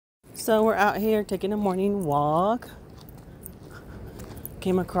So we're out here taking a morning walk.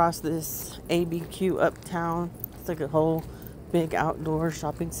 Came across this ABQ Uptown. It's like a whole big outdoor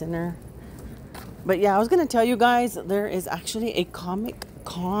shopping center. But yeah, I was going to tell you guys, there is actually a Comic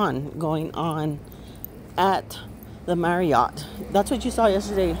Con going on at the Marriott. That's what you saw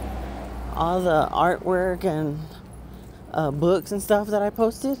yesterday. All the artwork and books and stuff that I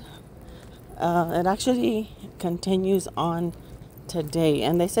posted. It actually continues on today.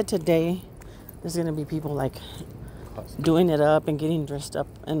 And they said today there's going to be people like doing it up and getting dressed up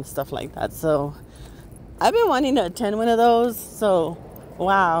and stuff like that. So I've been wanting to attend one of those. So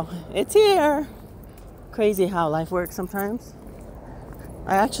wow, it's here. Crazy how life works sometimes.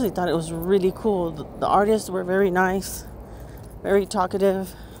 I actually thought it was really cool. The artists were very nice, very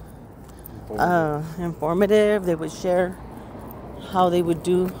talkative, informative. They would share how they would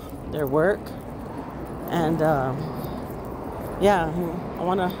do their work. And yeah, I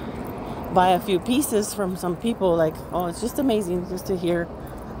want to buy a few pieces from some people. Like, oh, it's just amazing just to hear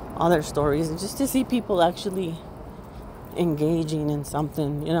all their stories and just to see people actually engaging in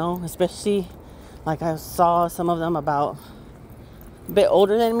something, you know, especially like I saw some of them about a bit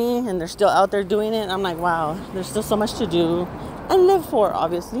older than me and they're still out there doing it. I'm like, wow, there's still so much to do and live for,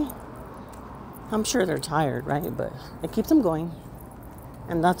 obviously. I'm sure they're tired, right? But it keeps them going.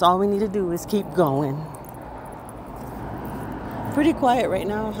 And that's all we need to do is keep going. Pretty quiet right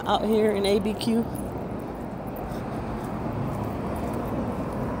now out here in ABQ.